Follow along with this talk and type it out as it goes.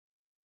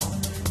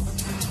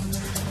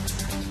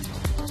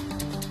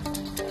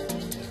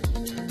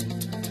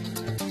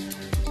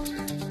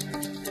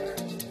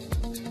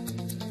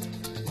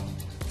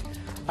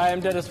Hi, I'm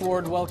Dennis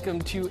Ward.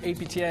 Welcome to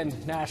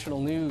APTN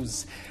National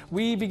News.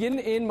 We begin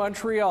in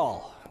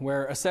Montreal,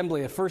 where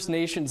Assembly of First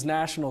Nations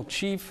National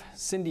Chief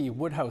Cindy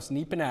Woodhouse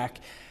Nepinak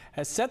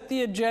has set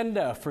the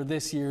agenda for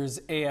this year's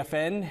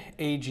AFN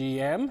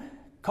AGM,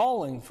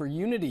 calling for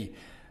unity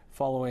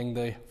following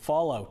the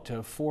fallout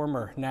of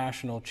former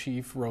National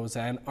Chief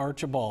RoseAnne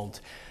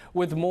Archibald.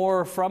 With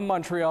more from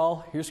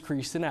Montreal, here's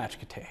Kristen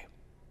Achkate.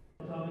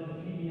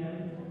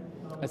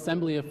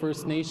 Assembly of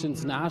First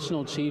Nations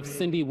National Chief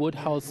Cindy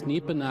Woodhouse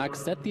Nepinak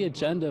set the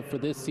agenda for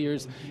this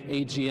year's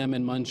AGM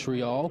in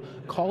Montreal,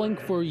 calling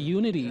for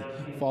unity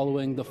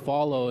following the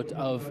fallout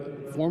of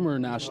former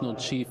National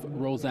Chief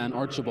RoseAnne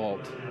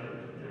Archibald.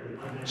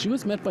 She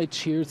was met by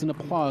cheers and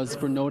applause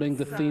for noting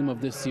the theme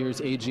of this year's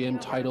AGM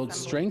titled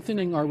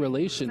Strengthening Our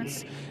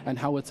Relations, and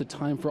how it's a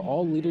time for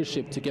all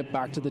leadership to get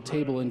back to the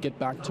table and get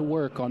back to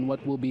work on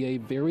what will be a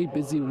very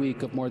busy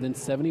week of more than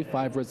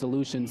 75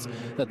 resolutions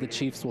that the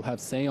Chiefs will have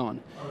say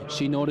on.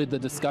 She noted the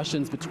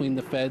discussions between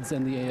the Feds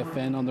and the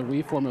AFN on the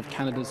reform of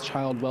Canada's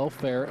child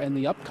welfare and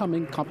the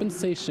upcoming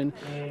compensation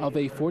of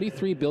a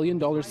 $43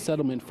 billion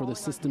settlement for the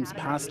system's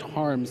past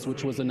harms,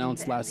 which was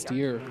announced last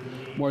year.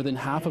 More than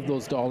half of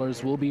those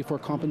dollars will be for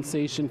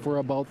compensation for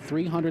about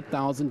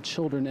 300,000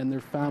 children and their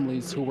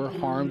families who were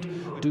harmed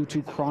due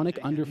to chronic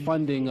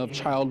underfunding of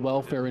child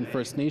welfare in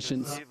First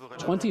Nations.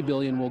 $20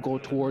 billion will go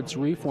towards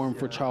reform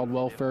for child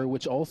welfare,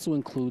 which also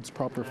includes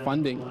proper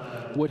funding.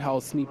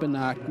 Woodhouse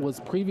Nepinak was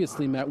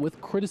previously met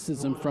with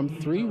criticism from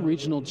 3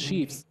 regional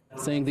chiefs,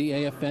 saying the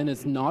AFN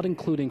is not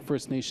including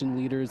First Nation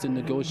leaders in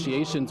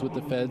negotiations with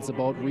the Feds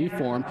about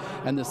reform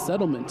and the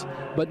settlement.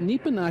 But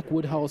Nepinak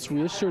Woodhouse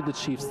reassured the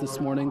Chiefs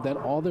this morning that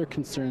all their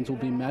concerns will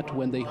be met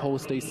when they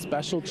host a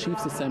special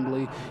Chiefs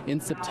Assembly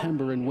in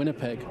September in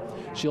Winnipeg.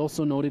 She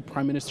also noted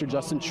Prime Minister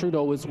Justin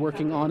Trudeau is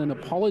working on an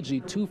apology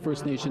to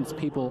First Nations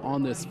people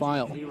on this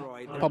file.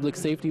 Public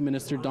Safety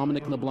Minister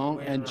Dominic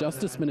LeBlanc and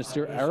Justice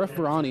Minister Arif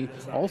Virani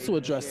also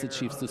addressed the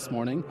Chiefs this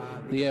morning.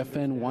 The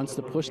AFN wants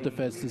to push the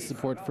Feds to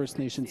support First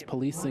Nations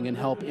policing and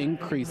help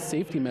increase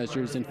safety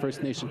measures in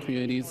First Nation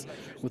communities,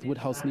 with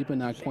Woodhouse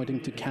Nepinak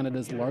pointing to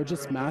Canada's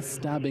largest mass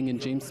stabbing in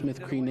James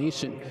Smith Cree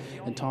Nation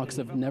and talks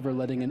of never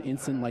letting an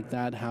incident like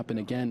that happen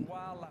again.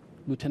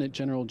 Lieutenant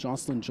General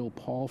Jocelyn Joe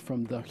Paul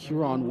from the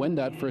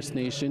Huron-Wendat First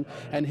Nation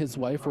and his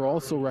wife were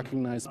also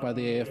recognized by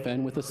the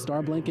AFN with a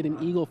star blanket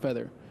and eagle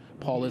feather.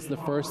 Paul is the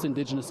first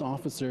Indigenous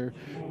officer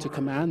to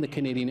command the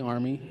Canadian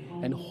Army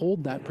and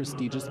hold that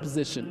prestigious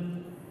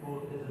position.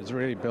 It's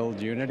really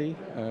build unity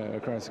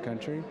across the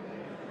country.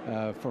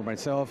 For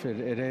myself,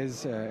 it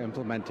is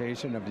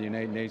implementation of the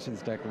United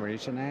Nations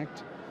Declaration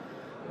Act.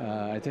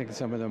 I think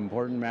some of the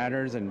important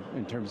matters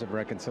in terms of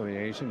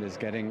reconciliation is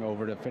getting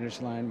over the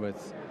finish line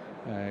with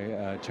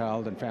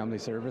child and family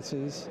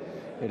services.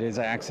 It is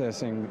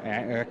accessing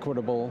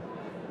equitable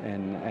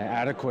and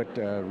adequate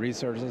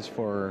resources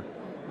for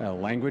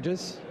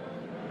languages,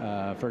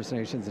 First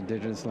Nations,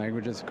 Indigenous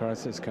languages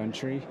across this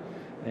country,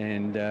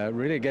 and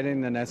really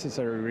getting the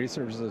necessary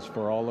resources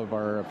for all of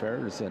our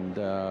affairs. And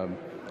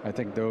I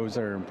think those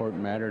are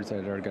important matters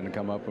that are going to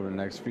come up over the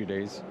next few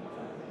days.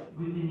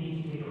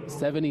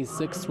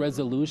 76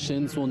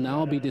 resolutions will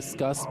now be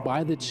discussed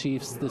by the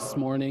Chiefs this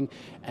morning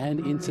and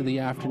into the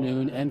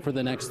afternoon and for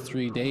the next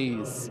 3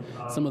 days.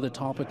 Some of the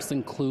topics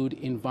include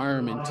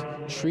environment,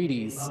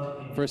 treaties,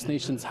 First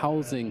Nations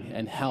housing,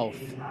 and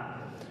health.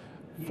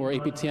 For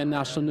APTN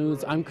National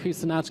News, I'm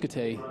Kristen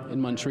Achkate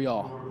in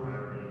Montreal.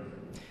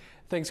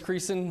 Thanks,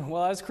 Creason.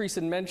 Well, as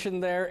Creason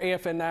mentioned there,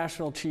 AFN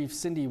National Chief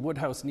Cindy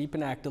Woodhouse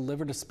Nepinak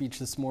delivered a speech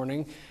this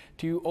morning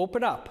to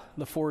open up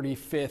the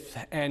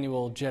 45th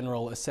Annual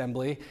General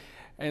Assembly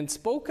and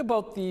spoke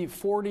about the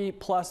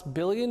 $40+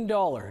 billion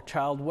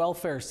child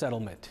welfare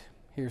settlement.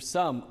 Here's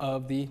some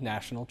of the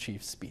National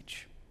Chief's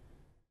speech.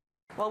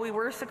 Well, we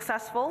were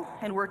successful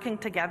in working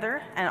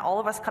together, and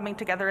all of us coming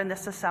together in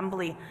this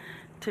assembly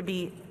to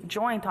be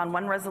joint on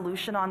one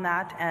resolution on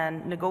that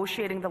and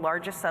negotiating the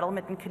largest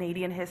settlement in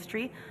Canadian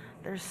history.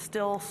 There's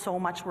still so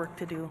much work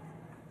to do.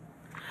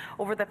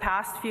 Over the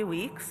past few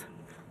weeks,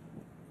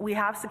 we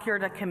have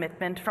secured a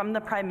commitment from the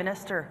Prime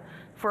Minister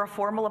for a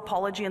formal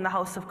apology in the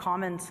House of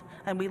Commons,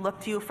 and we look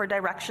to you for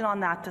direction on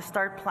that, to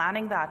start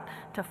planning that,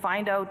 to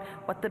find out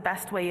what the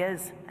best way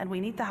is. And we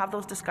need to have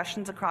those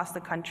discussions across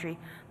the country.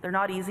 They're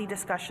not easy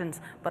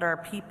discussions, but our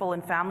people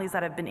and families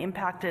that have been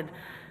impacted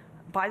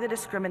by the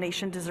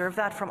discrimination deserve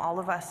that from all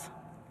of us.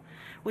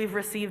 We've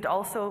received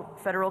also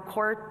federal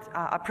court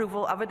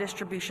approval of a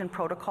distribution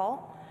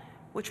protocol,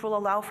 which will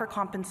allow for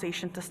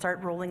compensation to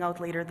start rolling out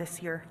later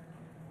this year.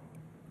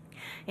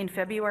 In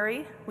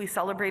February, we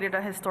celebrated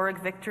a historic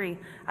victory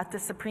at the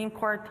Supreme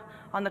Court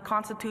on the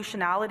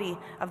constitutionality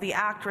of the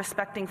Act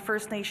respecting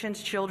First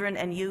Nations children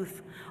and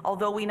youth.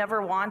 Although we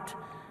never want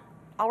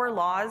our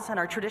laws and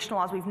our traditional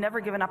laws, we've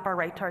never given up our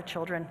right to our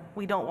children.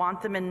 We don't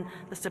want them in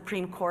the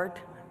Supreme Court.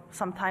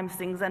 Sometimes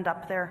things end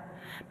up there.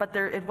 But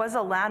it was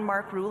a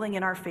landmark ruling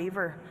in our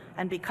favor.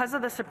 And because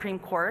of the Supreme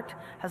Court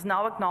has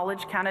now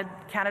acknowledged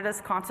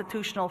Canada's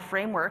constitutional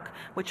framework,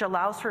 which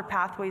allows for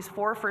pathways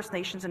for First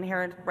Nations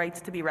inherent rights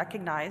to be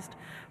recognized,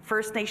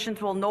 First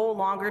Nations will no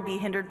longer be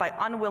hindered by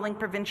unwilling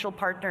provincial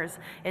partners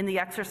in the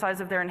exercise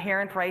of their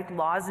inherent right,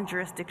 laws, and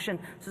jurisdiction.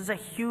 This is a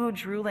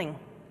huge ruling.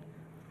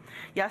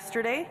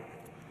 Yesterday,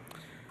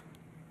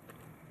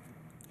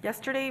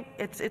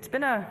 it's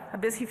been a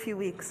busy few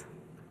weeks.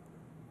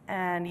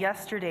 And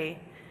yesterday,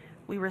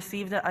 we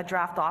received a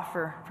draft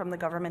offer from the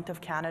Government of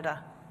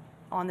Canada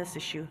on this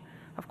issue.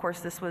 Of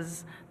course,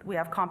 we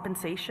have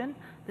compensation.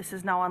 This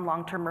is now on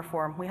long-term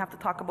reform. We have to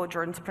talk about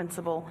Jordan's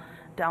principle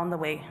down the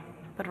way.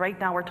 But right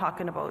now, we're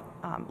talking about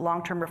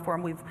long-term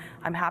reform.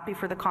 I'm happy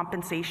for the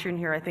compensation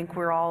here. I think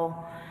we're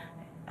all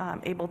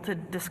able to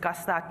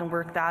discuss that and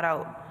work that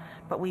out.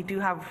 But we do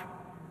have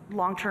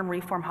long-term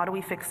reform. How do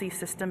we fix these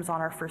systems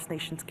on our First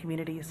Nations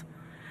communities?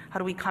 How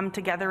do we come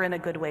together in a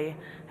good way?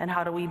 And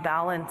how do we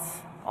balance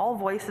all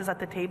voices at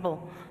the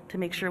table to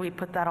make sure we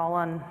put that all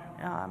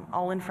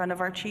in front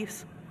of our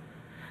chiefs?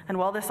 And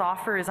while this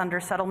offer is under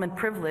settlement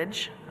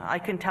privilege, I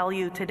can tell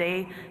you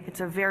today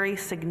it's a very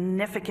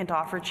significant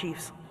offer,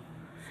 chiefs.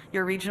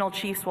 Your regional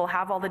chiefs will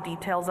have all the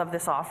details of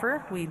this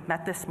offer. We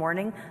met this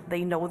morning.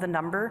 They know the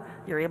number.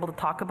 You're able to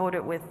talk about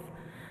it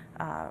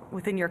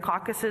within your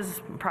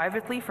caucuses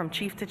privately from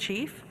chief to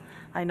chief.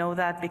 I know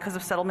that because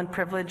of settlement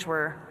privilege,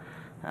 we're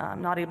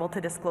not able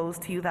to disclose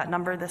to you that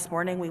number this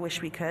morning. We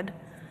wish we could.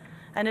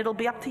 And it'll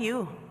be up to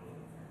you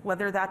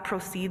whether that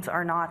proceeds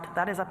or not.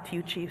 That is up to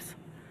you, chiefs.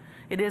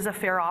 It is a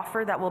fair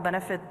offer that will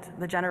benefit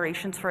the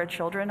generations for our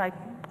children.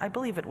 I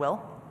believe it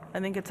will. I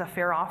think it's a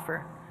fair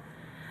offer.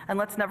 And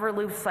let's never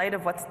lose sight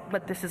of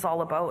what this is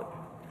all about.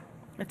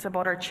 It's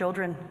about our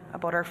children,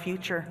 about our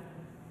future.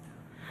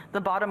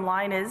 The bottom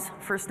line is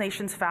First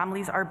Nations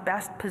families are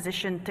best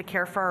positioned to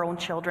care for our own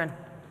children.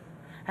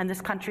 And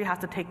this country has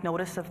to take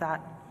notice of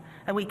that.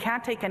 And we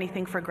can't take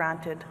anything for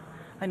granted.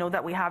 I know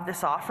that we have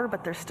this offer,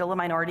 but there's still a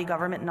minority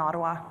government in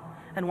Ottawa.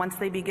 And once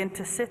they begin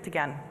to sit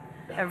again,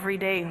 every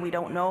day we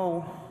don't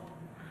know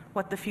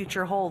what the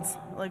future holds.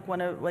 Like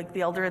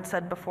the elder had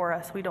said before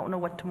us, we don't know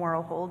what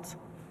tomorrow holds.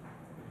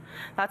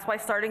 That's why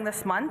starting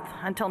this month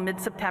until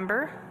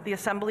mid-September, the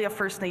Assembly of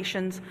First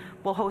Nations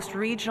will host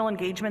regional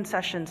engagement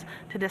sessions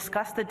to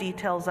discuss the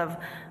details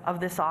of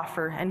this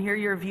offer and hear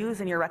your views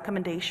and your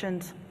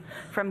recommendations.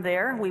 From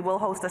there, we will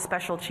host a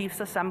special Chiefs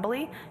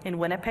Assembly in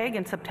Winnipeg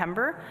in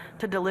September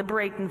to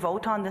deliberate and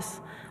vote on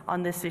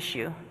this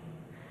issue.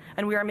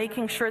 And we are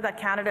making sure that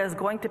Canada is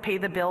going to pay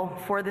the bill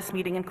for this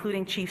meeting,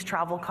 including Chiefs'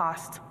 travel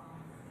costs.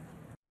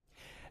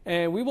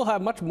 And we will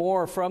have much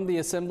more from the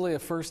Assembly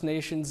of First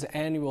Nations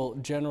Annual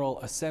General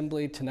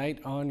Assembly tonight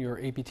on your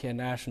APTN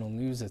National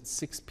News at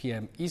 6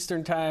 p.m.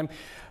 Eastern Time.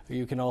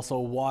 You can also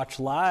watch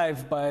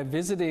live by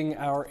visiting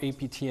our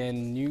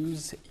APTN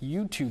News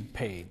YouTube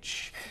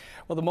page.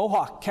 Well, the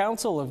Mohawk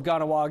Council of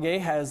Kahnawake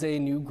has a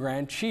new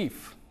Grand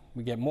Chief.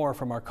 We get more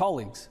from our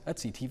colleagues at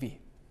CTV.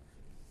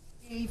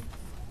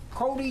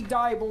 Cody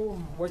Daibo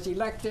was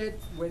elected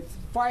with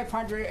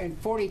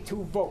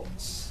 542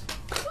 votes.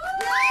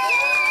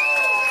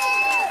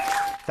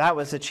 That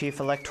was the Chief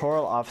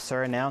Electoral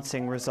Officer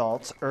announcing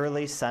results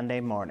early Sunday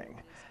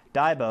morning.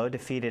 Daibo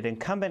defeated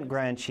incumbent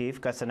Grand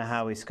Chief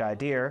Gussanahawi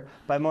Skydeer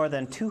by more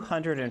than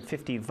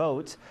 250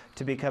 votes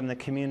to become the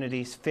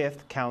community's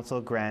 5th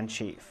Council Grand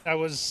Chief. I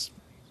was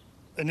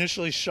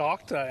initially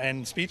shocked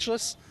and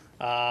speechless.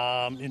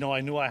 I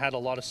knew I had a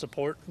lot of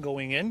support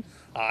going in.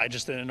 I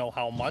just didn't know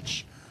how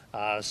much.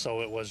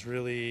 So it was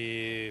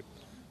really,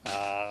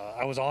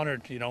 I was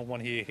honored,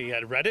 when he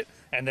had read it,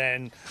 and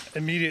then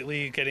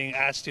immediately getting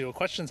asked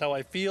questions how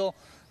I feel.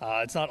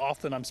 It's not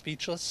often I'm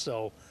speechless,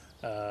 so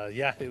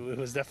it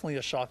was definitely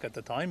a shock at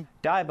the time.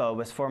 Daibo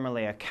was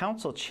formerly a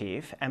council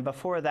chief, and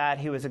before that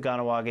he was a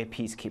Kahnawake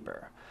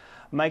peacekeeper.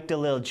 Mike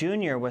DeLille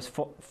Jr. was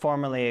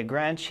formerly a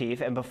Grand Chief,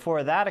 and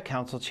before that a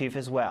council chief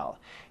as well.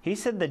 He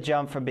said the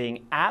jump from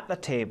being at the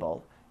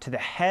table to the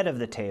head of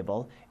the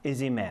table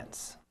is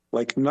immense.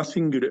 Like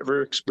nothing you'd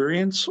ever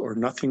experience or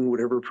nothing would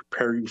ever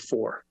prepare you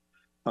for.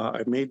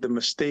 I made the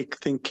mistake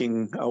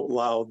thinking out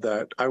loud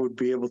that I would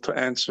be able to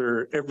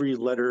answer every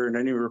letter and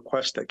any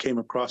request that came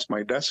across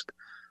my desk.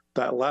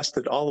 That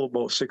lasted all of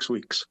about 6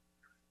 weeks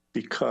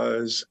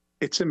because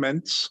it's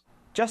immense.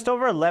 Just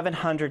over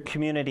 1,100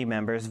 community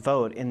members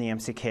vote in the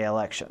MCK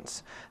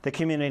elections. The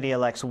community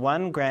elects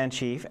 1 Grand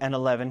Chief and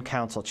 11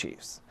 Council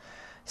Chiefs.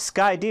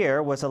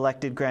 Skydeer was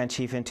elected Grand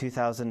Chief in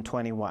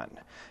 2021.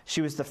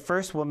 She was the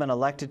first woman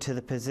elected to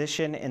the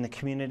position in the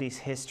community's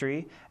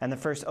history and the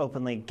first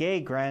openly gay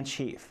Grand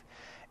Chief.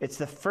 It's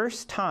the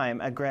first time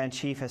a Grand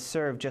Chief has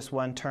served just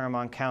 1 term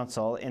on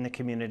council in the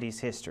community's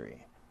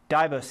history.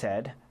 Daibo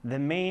said, the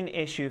main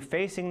issue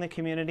facing the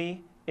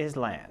community is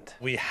land.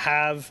 We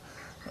have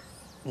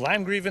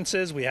land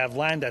grievances, we have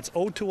land that's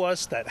owed to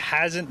us that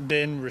hasn't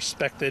been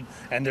respected,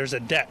 and there's a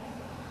debt,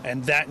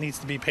 and that needs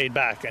to be paid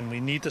back, and we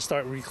need to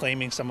start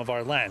reclaiming some of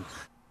our land.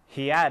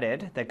 He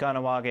added that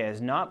Kahnawake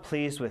is not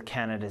pleased with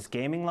Canada's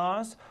gaming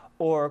laws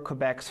or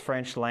Quebec's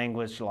French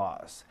language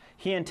laws.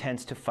 He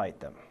intends to fight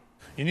them.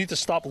 You need to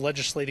stop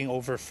legislating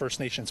over First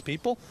Nations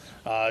people.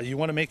 You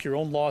want to make your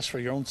own laws for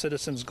your own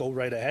citizens, go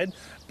right ahead,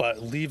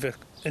 but leave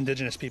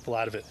Indigenous people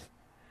out of it.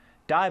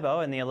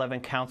 Daibo and the 11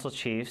 council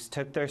chiefs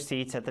took their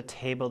seats at the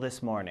table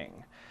this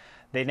morning.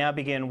 They now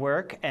begin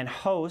work and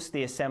host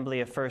the Assembly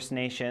of First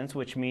Nations,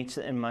 which meets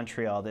in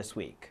Montreal this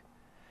week.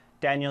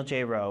 Daniel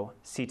J. Rowe,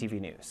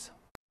 CTV News.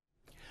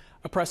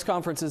 A press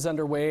conference is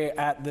underway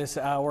at this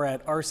hour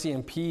at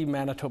RCMP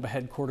Manitoba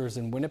headquarters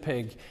in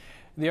Winnipeg.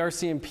 The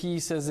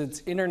RCMP says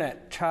its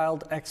Internet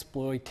Child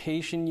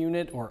Exploitation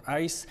Unit, or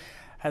ICE,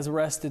 has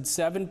arrested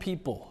 7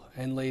 people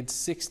and laid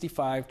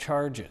 65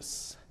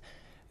 charges.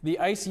 The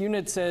ICE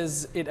unit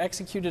says it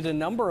executed a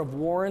number of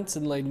warrants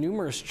and laid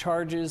numerous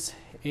charges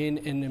in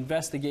an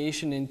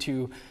investigation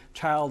into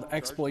child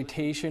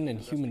exploitation and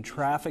human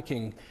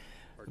trafficking.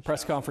 The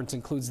press conference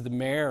includes the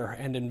mayor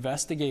and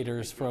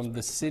investigators from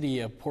the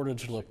city of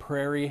Portage-la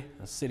Prairie,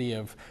 a city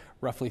of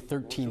roughly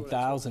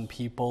 13,000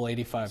 people,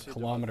 85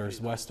 kilometers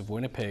west of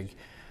Winnipeg.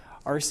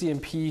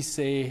 RCMP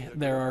say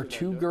there are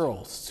 2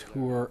 girls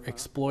who were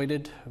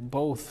exploited,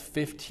 both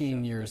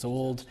 15 years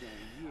old.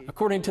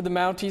 According to the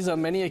Mounties,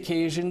 on many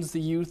occasions the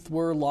youth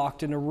were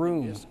locked in a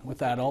room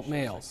with adult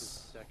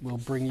males. We'll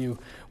bring you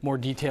more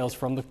details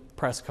from the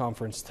press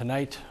conference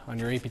tonight on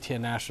your APTN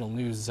National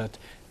News at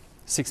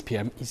 6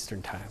 p.m.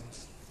 Eastern Time.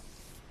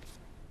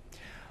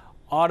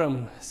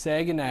 Autumn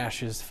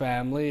Saganash's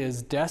family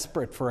is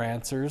desperate for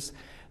answers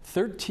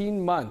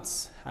 13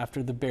 months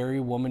after the Barrie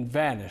woman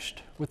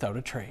vanished without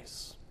a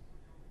trace.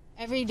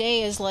 Every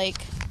day is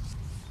like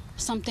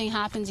something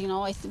happens, you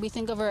know. We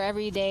think of her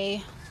every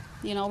day.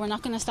 You know, we're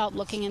not going to stop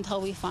looking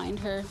until we find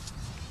her.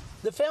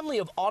 The family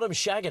of Autumn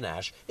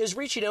Saganash is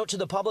reaching out to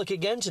the public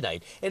again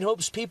tonight in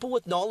hopes people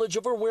with knowledge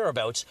of her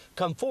whereabouts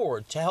come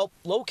forward to help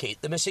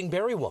locate the missing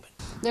Barrie woman.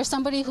 There's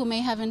somebody who may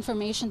have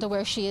information to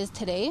where she is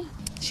today.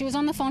 She was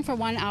on the phone for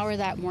 1 hour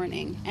that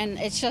morning, and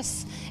it's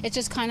just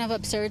kind of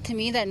absurd to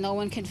me that no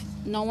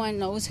one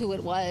knows who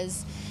it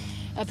was.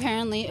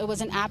 Apparently, it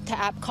was an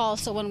app-to-app call,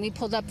 so when we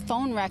pulled up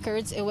phone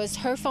records, it was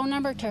her phone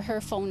number to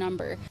her phone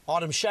number.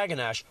 Autumn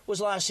Saganash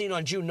was last seen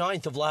on June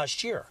 9th of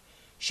last year.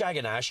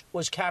 Saganash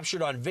was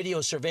captured on video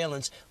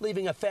surveillance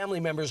leaving a family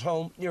member's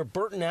home near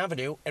Burton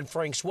Avenue and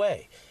Franks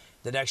Way.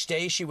 The next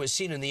day, she was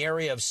seen in the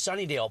area of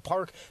Sunnydale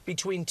Park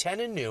between 10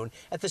 and noon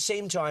at the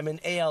same time an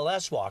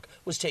ALS walk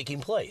was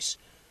taking place.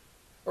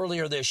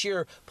 Earlier this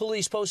year,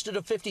 police posted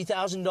a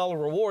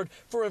 $50,000 reward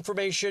for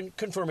information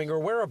confirming her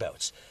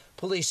whereabouts.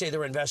 Police say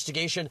their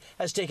investigation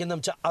has taken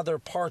them to other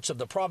parts of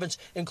the province,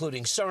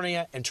 including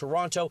Sarnia and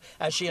Toronto,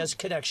 as she has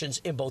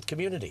connections in both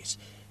communities.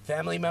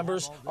 Family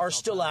members are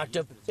still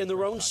active in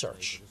their own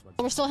search.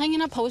 We're still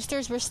hanging up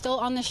posters. We're still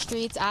on the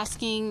streets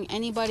asking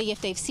anybody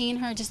if they've seen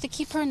her, just to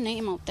keep her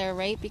name out there,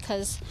 right?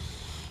 Because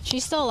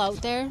she's still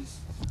out there,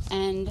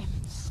 and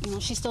you know,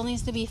 she still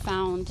needs to be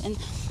found. And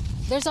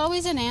there's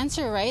always an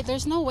answer, right?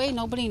 There's no way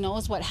nobody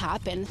knows what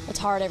happened. It's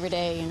hard every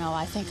day, you know.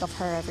 I think of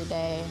her every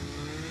day.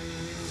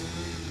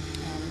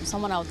 And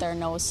someone out there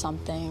knows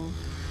something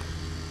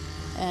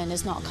and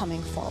is not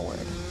coming forward.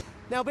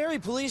 Now, Barrie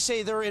police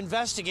say their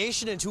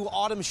investigation into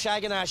Autumn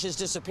Saganash's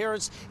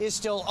disappearance is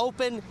still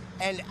open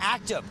and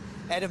active.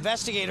 And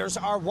investigators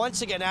are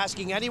once again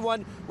asking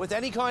anyone with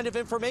any kind of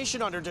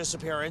information on her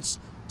disappearance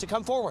to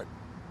come forward.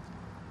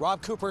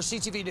 Rob Cooper,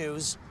 CTV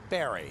News,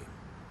 Barrie.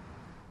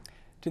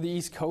 To the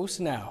East Coast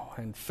now,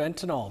 and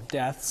fentanyl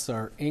deaths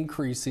are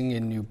increasing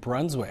in New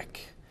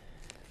Brunswick.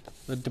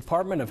 The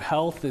Department of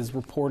Health is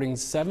reporting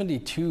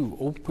 72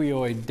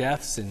 opioid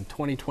deaths in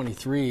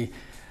 2023.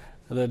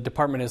 The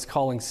department is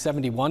calling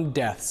 71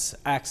 deaths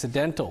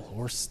accidental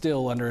or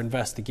still under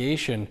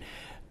investigation,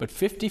 but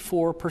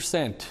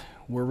 54%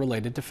 were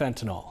related to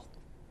fentanyl.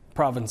 The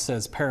province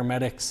says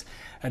paramedics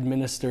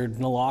administered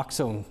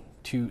naloxone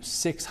to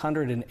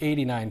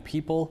 689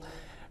 people.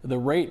 The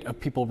rate of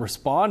people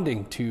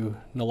responding to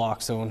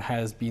naloxone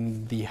has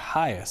been the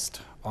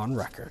highest on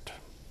record.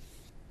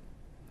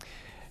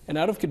 An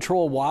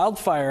out-of-control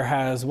wildfire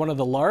has one of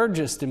the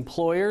largest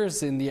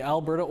employers in the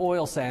Alberta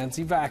oil sands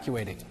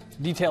evacuating.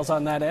 Details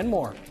on that and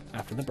more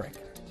after the break.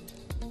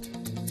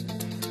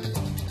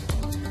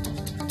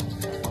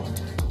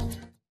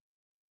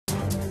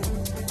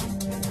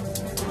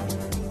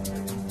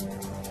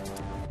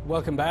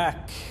 Welcome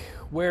back.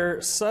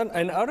 Where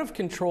an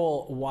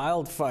out-of-control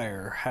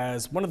wildfire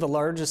has one of the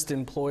largest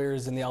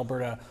employers in the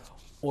Alberta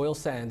oil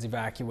sands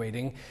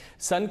evacuating,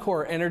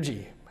 Suncor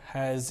Energy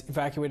has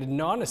evacuated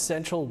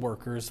non-essential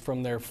workers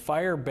from their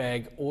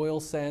Firebag oil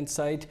sand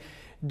site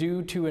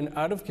due to an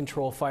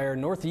out-of-control fire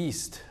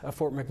northeast of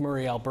Fort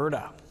McMurray,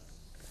 Alberta.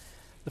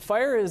 The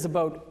fire is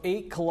about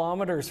 8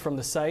 kilometers from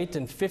the site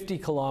and 50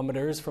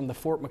 kilometers from the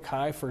Fort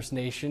McKay First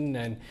Nation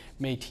and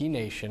Métis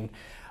Nation.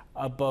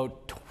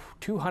 About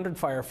 200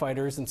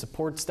 firefighters and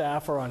support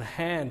staff are on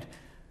hand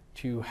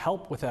to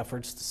help with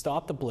efforts to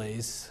stop the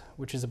blaze,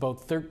 which is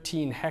about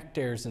 13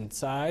 hectares in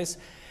size.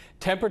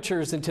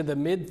 Temperatures into the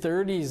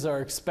mid-30s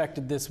are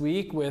expected this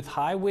week, with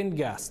high wind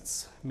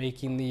gusts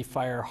making the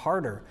fire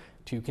harder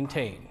to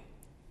contain.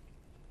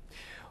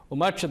 Well,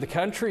 much of the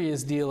country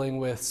is dealing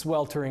with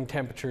sweltering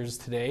temperatures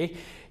today.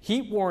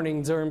 Heat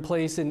warnings are in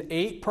place in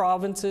 8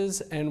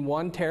 provinces and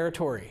 1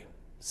 territory.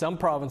 Some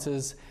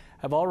provinces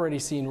have already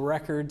seen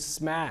records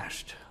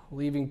smashed,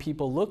 leaving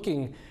people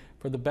looking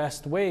for the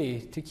best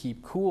way to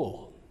keep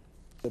cool.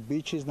 The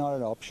beach is not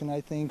an option, I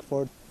think,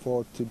 for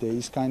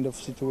today's kind of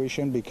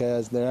situation,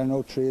 because there are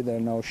no trees, there are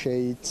no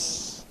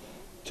shades,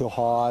 too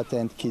hot,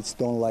 and kids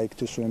don't like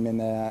to swim in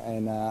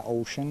a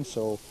ocean,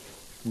 so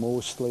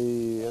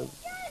mostly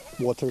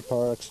water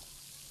parks.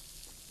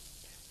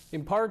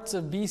 In parts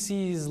of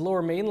BC's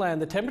lower mainland,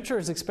 the temperature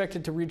is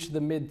expected to reach the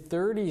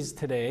mid-30s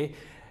today,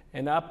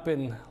 and up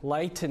in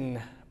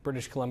Lytton,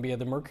 British Columbia,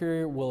 the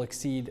mercury will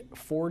exceed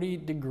 40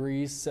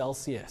 degrees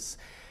Celsius.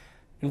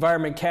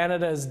 Environment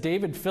Canada's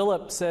David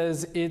Phillip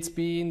says it's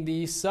been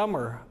the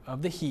summer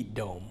of the heat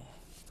dome.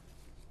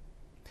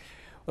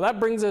 Well, that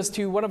brings us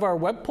to one of our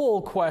web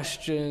poll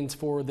questions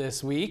for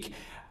this week.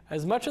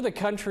 As much of the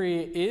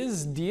country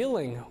is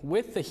dealing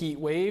with the heat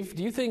wave,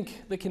 do you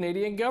think the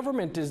Canadian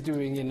government is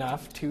doing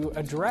enough to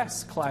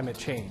address climate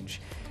change?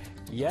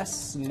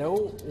 Yes,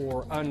 no,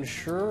 or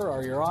unsure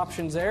are your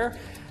options there.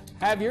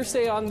 Have your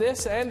say on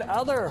this and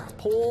other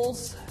poll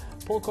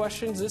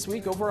questions this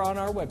week over on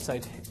our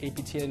website,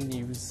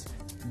 aptnnews.ca.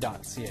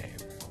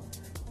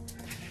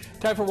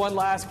 Time for one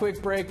last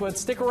quick break, but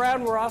stick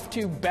around. We're off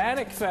to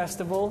Bannock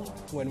Festival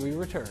when we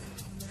return.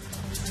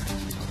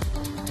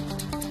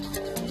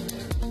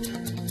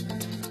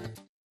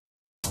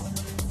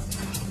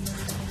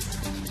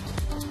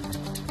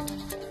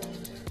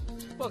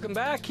 Welcome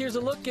back. Here's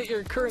a look at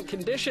your current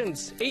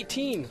conditions.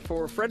 18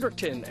 for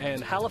Fredericton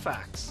and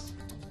Halifax.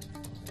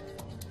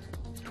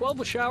 12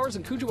 with showers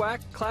in Kuujjuaq,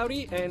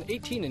 cloudy, and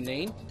 18 in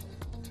Nain.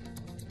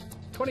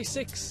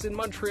 26 in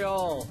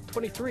Montreal,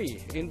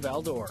 23 in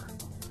Val-d'Or.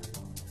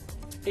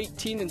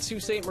 18 in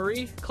Sault Ste.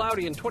 Marie,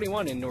 cloudy, and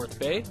 21 in North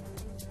Bay.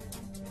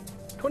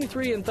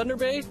 23 in Thunder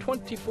Bay,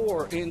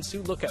 24 in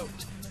Sioux Lookout.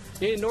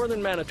 In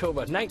northern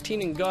Manitoba,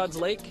 19 in God's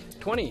Lake,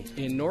 20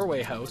 in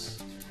Norway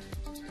House.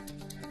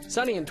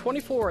 Sunny and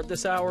 24 at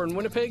this hour in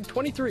Winnipeg,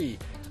 23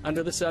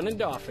 under the sun in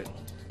Dauphin.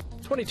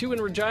 22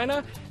 in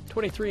Regina,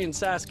 23 in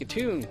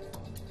Saskatoon.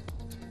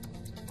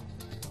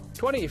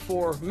 20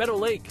 for Meadow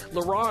Lake,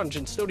 La Ronge,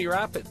 and Stony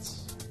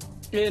Rapids.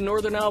 In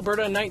northern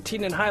Alberta,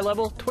 19 in High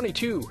Level,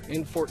 22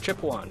 in Fort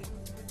Chipewyan.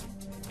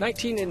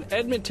 19 in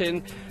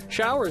Edmonton,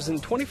 showers,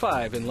 and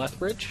 25 in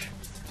Lethbridge.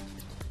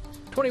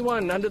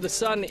 21 under the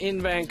sun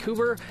in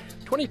Vancouver,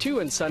 22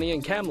 and sunny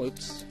in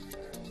Kamloops.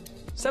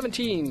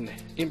 17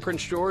 in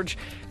Prince George,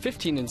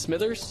 15 in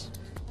Smithers.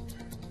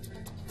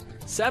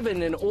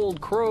 7 in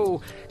Old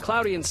Crow,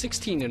 cloudy, and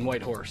 16 in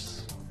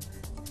Whitehorse.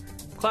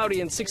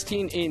 Cloudy and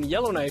 16 in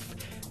Yellowknife,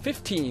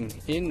 15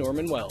 in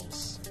Norman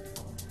Wells.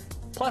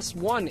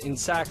 +1 in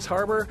Saxe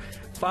Harbor,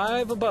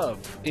 5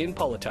 above in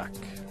Pawlatuck.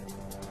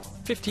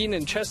 15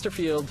 in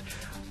Chesterfield,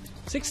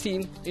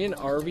 16 in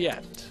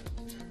Arviat.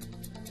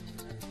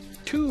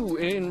 2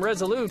 in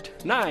Resolute,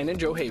 9 in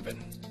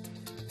Johaven.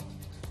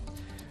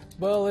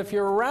 Well, if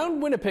you're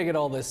around Winnipeg at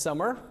all this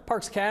summer,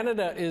 Parks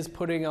Canada is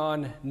putting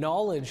on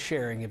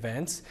knowledge-sharing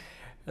events.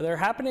 They're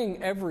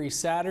happening every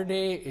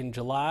Saturday in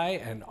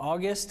July and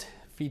August,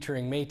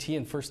 featuring Métis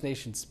and First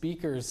Nation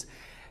speakers.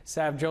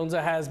 Sav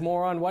Jonesa has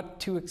more on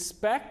what to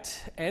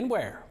expect and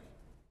where.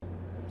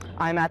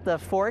 I'm at the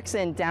Forks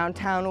in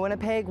downtown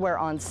Winnipeg, where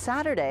on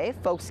Saturday,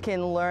 folks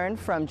can learn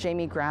from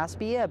Jamie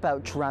Grasby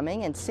about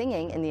drumming and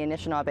singing in the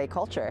Anishinaabe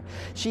culture.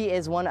 She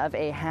is one of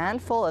a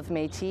handful of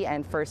Métis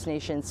and First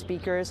Nation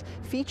speakers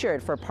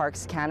featured for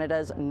Parks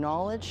Canada's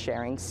Knowledge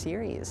Sharing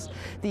series.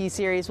 The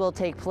series will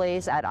take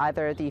place at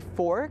either the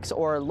Forks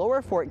or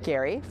Lower Fort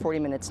Garry, 40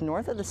 minutes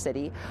north of the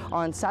city,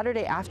 on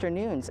Saturday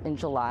afternoons in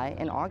July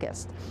and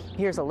August.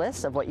 Here's a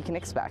list of what you can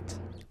expect.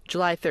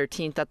 July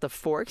 13th at the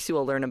Forks, you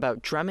will learn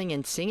about drumming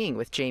and singing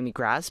with Jamie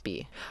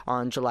Grasby.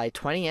 On July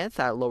 20th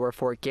at Lower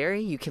Fort Garry,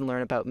 you can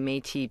learn about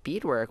Métis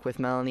beadwork with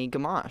Melanie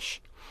Gamache.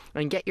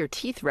 And get your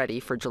teeth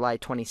ready for July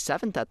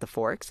 27th at the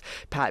Forks.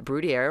 Pat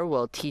Brudier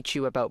will teach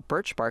you about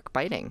birch bark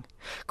biting.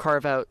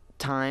 Carve out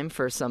time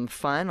for some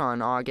fun on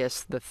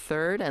August the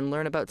 3rd and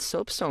learn about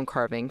soapstone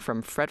carving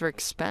from Frederick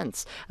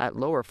Spence at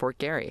Lower Fort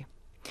Garry.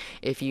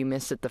 If you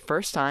missed it the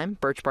first time,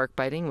 birch bark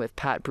biting with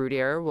Pat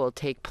Brudier will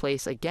take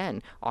place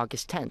again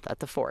August 10th at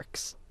the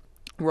Forks.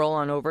 Roll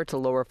on over to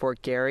Lower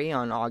Fort Garry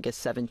on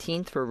August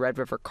 17th for Red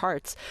River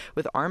Carts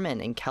with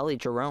Armin and Kelly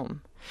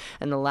Jerome.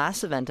 And the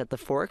last event at the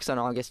Forks on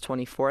August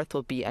 24th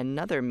will be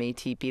another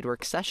Métis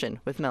beadwork session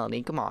with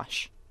Melanie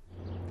Gamache.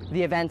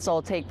 The events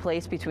all take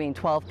place between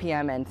 12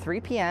 p.m. and 3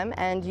 p.m.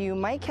 and you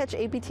might catch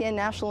APTN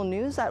National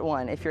News at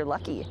 1 if you're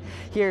lucky.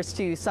 Here's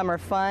to summer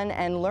fun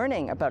and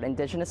learning about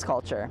Indigenous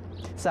culture.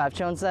 Sav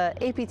Jonesa,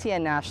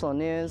 APTN National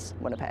News,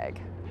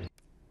 Winnipeg.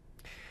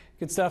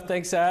 Good stuff,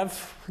 thanks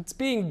Sav. It's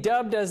being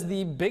dubbed as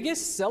the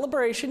biggest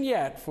celebration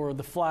yet for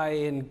the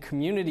fly-in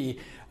community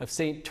of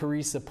St.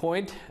 Teresa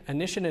Point,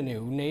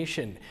 Anishinaabe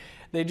Nation.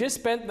 They just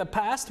spent the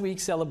past week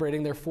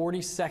celebrating their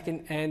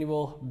 42nd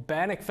annual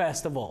Bannock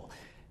Festival.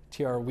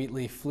 TR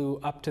Wheatley flew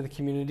up to the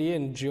community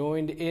and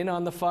joined in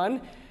on the fun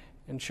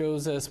and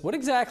shows us what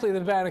exactly the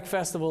Bannock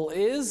Festival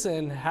is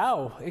and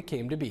how it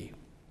came to be.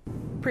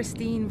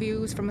 Pristine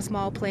views from a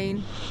small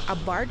plane, a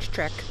barge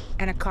trek,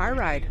 and a car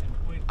ride.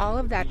 All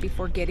of that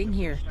before getting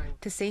here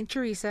to St.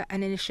 Teresa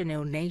and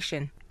Anishinaabe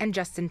Nation. And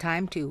just in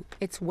time too.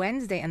 It's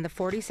Wednesday and the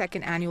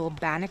 42nd annual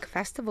Bannock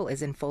Festival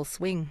is in full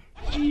swing.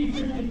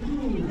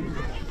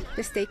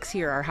 The stakes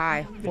here are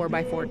high,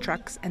 4x4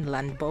 trucks and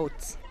land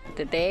boats.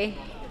 Today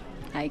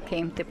I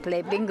came to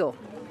play bingo,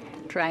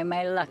 try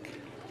my luck.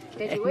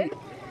 Did you win?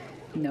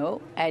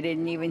 No, I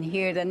didn't even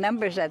hear the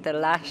numbers at the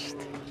last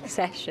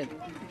session.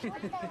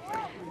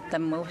 The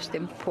most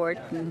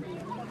important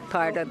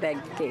part of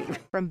that game.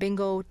 From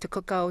bingo to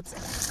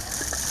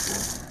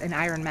cookouts and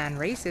Ironman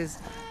races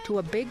to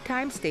a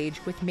big-time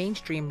stage with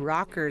mainstream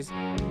rockers.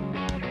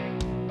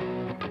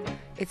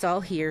 It's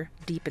all here,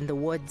 deep in the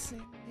woods.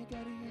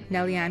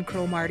 Nellie-Ann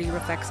Cromarty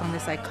reflects on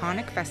this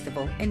iconic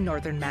festival in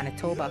northern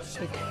Manitoba.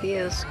 It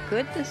feels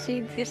good to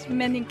see this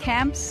many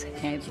camps.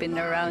 I've been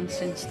around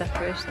since the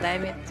first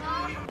time.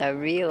 The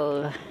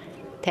real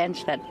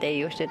tents that they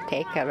used to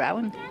take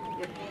around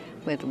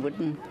with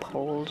wooden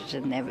poles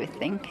and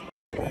everything.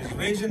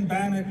 Raisin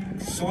bannock,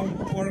 salt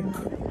pork.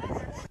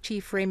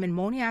 Chief Raymond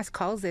Monias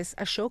calls this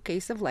a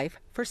showcase of life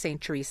for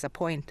St. Teresa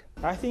Point.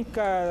 I think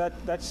that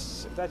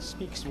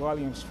speaks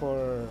volumes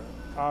for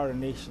our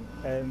nation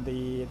and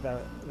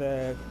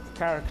the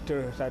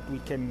character that we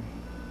can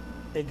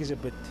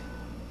exhibit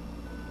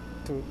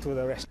to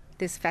the rest.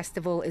 This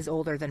festival is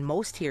older than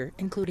most here,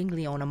 including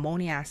Leona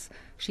Monias.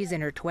 She's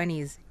in her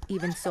 20s.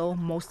 Even so,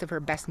 most of her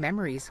best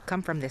memories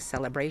come from this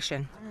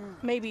celebration.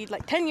 Maybe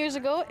like 10 years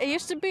ago, it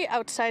used to be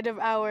outside of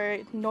our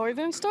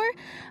northern store,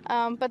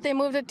 but they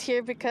moved it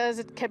here because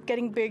it kept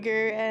getting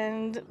bigger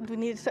and we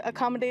needed to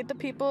accommodate the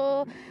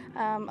people.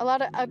 A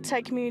lot of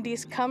outside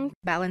communities come.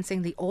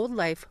 Balancing the old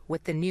life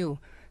with the new.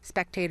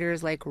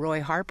 Spectators like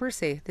Roy Harper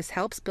say this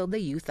helps build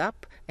the youth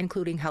up,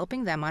 including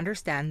helping them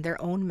understand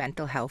their own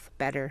mental health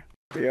better.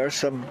 There are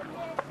some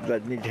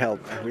that need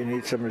help. We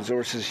need some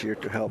resources here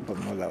to help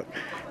them out.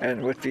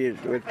 And with the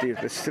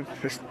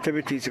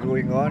festivities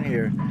going on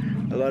here,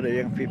 a lot of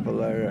young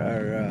people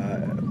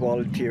are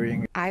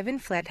volunteering. Ivan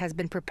Flett has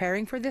been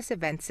preparing for this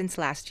event since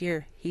last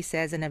year. He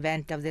says an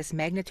event of this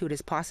magnitude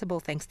is possible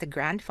thanks to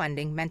grant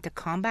funding meant to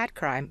combat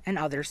crime and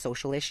other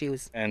social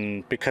issues.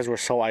 And because we're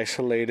so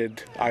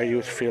isolated, our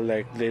youth feel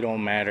like they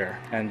don't matter,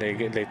 and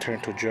they turn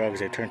to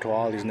drugs, they turn to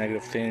all these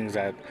negative things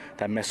that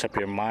mess up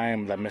your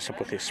mind, that mess up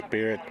with your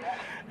spirit.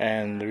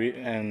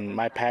 And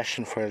my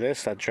passion for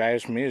this that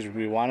drives me is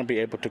we want to be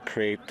able to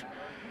create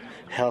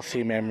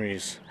healthy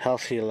memories,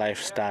 healthy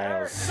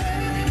lifestyles.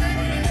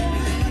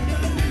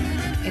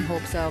 In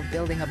hopes of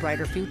building a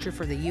brighter future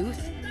for the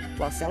youth,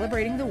 while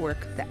celebrating the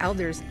work the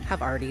elders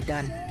have already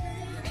done.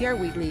 TR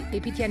Wheatley,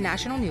 APTN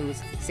National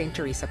News, St.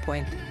 Teresa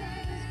Point.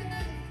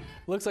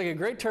 Looks like a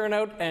great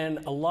turnout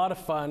and a lot of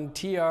fun.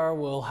 TR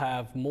will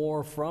have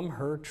more from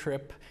her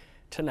trip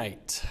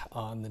tonight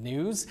on the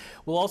news.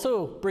 We'll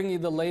also bring you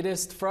the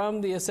latest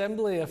from the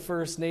Assembly of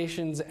First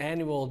Nations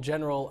Annual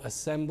General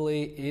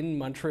Assembly in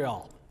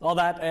Montreal. All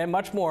that and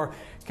much more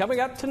coming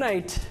up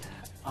tonight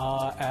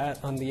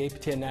on the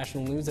APTN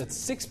National News at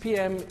 6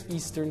 p.m.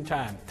 Eastern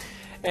Time.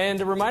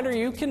 And a reminder,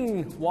 you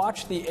can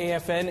watch the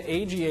AFN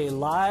AGA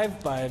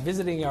live by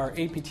visiting our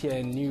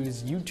APTN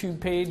News YouTube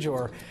page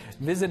or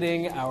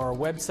visiting our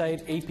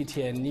website,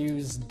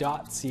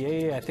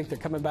 aptnnews.ca. I think they're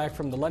coming back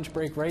from the lunch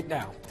break right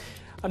now.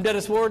 I'm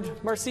Dennis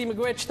Ward. Marcy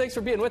McGuitch, thanks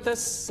for being with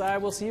us. I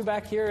will see you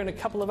back here in a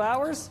couple of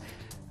hours.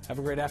 Have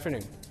a great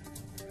afternoon.